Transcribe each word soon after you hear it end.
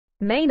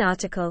Main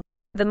article.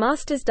 The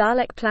Master's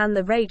Dalek plan.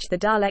 The rage the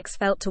Daleks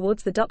felt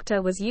towards the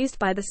Doctor was used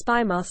by the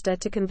Spy Master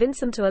to convince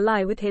them to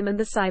ally with him and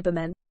the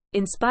Cybermen.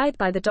 Inspired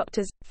by the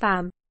Doctor's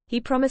fam, he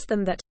promised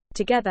them that,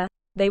 together,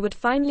 they would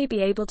finally be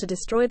able to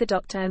destroy the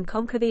Doctor and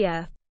conquer the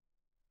Earth.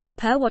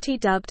 Per what he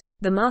dubbed,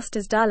 the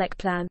Master's Dalek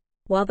plan,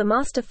 while the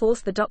Master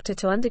forced the Doctor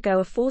to undergo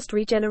a forced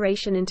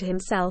regeneration into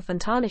himself and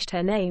tarnished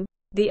her name,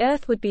 the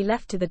Earth would be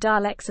left to the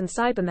Daleks and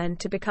Cybermen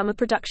to become a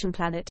production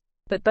planet,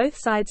 but both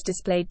sides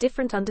displayed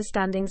different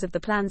understandings of the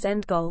plan's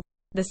end goal.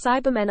 The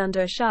Cybermen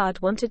under a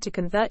shard wanted to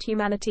convert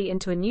humanity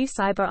into a new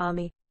cyber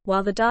army,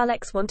 while the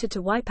Daleks wanted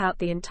to wipe out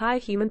the entire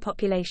human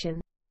population.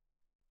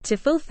 To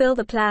fulfill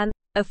the plan,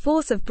 a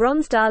force of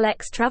bronze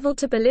Daleks traveled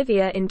to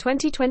Bolivia in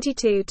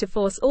 2022 to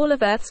force all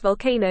of Earth's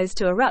volcanoes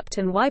to erupt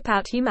and wipe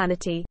out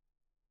humanity.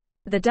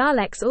 The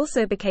Daleks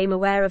also became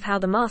aware of how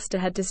the Master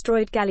had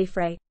destroyed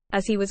Gallifrey,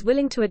 as he was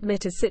willing to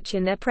admit as such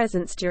in their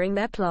presence during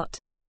their plot.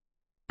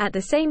 At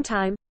the same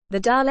time, the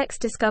Daleks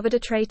discovered a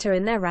traitor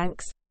in their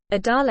ranks. A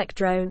Dalek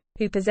drone,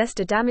 who possessed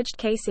a damaged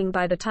casing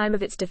by the time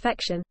of its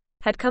defection,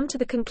 had come to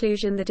the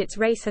conclusion that its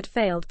race had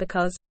failed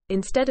because,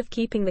 instead of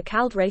keeping the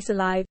Kald race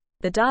alive,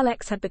 the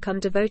Daleks had become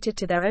devoted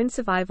to their own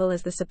survival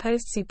as the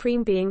supposed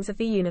supreme beings of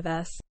the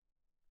universe.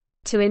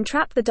 To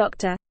entrap the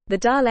Doctor, the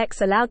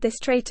Daleks allowed this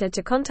traitor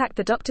to contact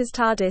the Doctor's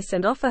TARDIS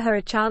and offer her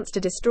a chance to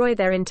destroy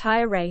their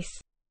entire race.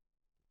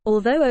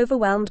 Although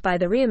overwhelmed by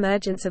the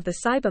re-emergence of the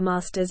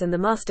Cybermasters and the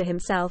Master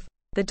himself,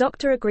 the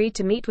Doctor agreed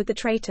to meet with the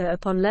traitor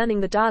upon learning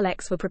the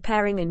Daleks were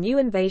preparing a new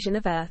invasion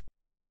of Earth.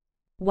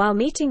 While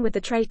meeting with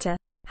the traitor,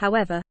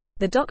 however,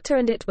 the Doctor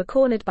and it were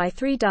cornered by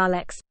 3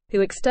 Daleks,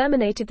 who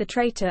exterminated the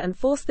traitor and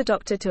forced the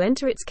Doctor to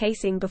enter its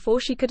casing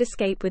before she could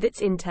escape with its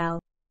intel.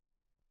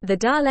 The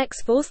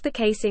Daleks forced the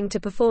casing to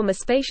perform a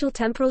spatial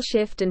temporal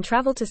shift and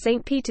travel to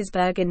St.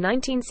 Petersburg in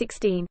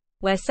 1916,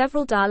 where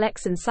several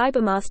Daleks and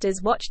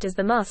Cybermasters watched as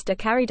the Master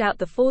carried out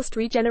the forced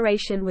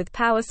regeneration with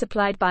power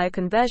supplied by a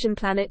conversion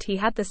planet he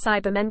had the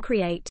Cybermen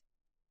create.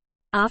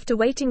 After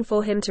waiting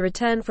for him to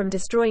return from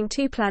destroying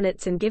 2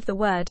 planets and give the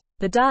word,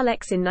 the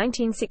Daleks in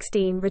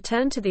 1916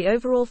 returned to the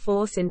overall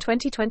force in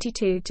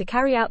 2022 to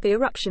carry out the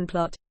eruption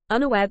plot,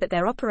 unaware that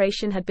their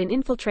operation had been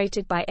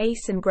infiltrated by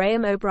Ace and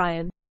Graham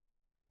O'Brien.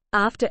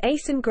 After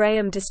Ace and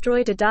Graham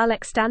destroyed a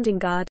Dalek standing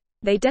guard,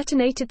 they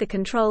detonated the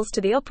controls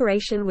to the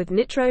operation with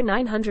Nitro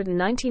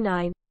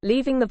 999,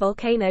 leaving the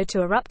volcano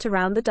to erupt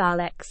around the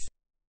Daleks.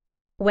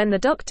 When the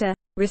Doctor,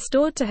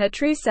 restored to her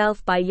true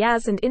self by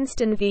Yaz and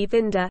Inston V.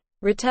 Vinder,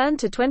 returned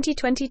to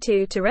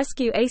 2022 to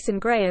rescue Ace and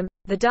Graham,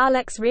 the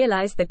Daleks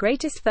realized the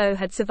greatest foe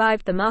had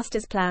survived the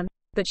Master's plan,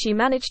 but she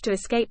managed to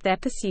escape their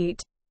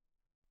pursuit.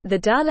 The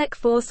Dalek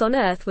force on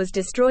Earth was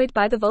destroyed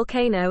by the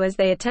volcano as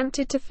they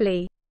attempted to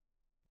flee.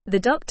 The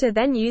Doctor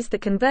then used the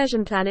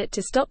conversion planet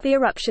to stop the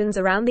eruptions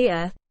around the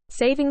Earth,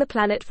 saving the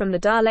planet from the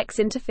Daleks'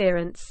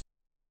 interference.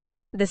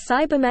 The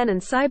Cybermen and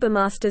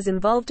Cybermasters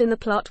involved in the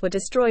plot were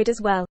destroyed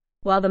as well,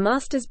 while the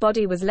Master's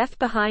body was left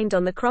behind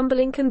on the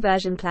crumbling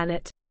conversion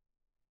planet.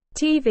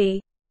 TV.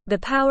 The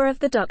Power of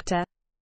the Doctor.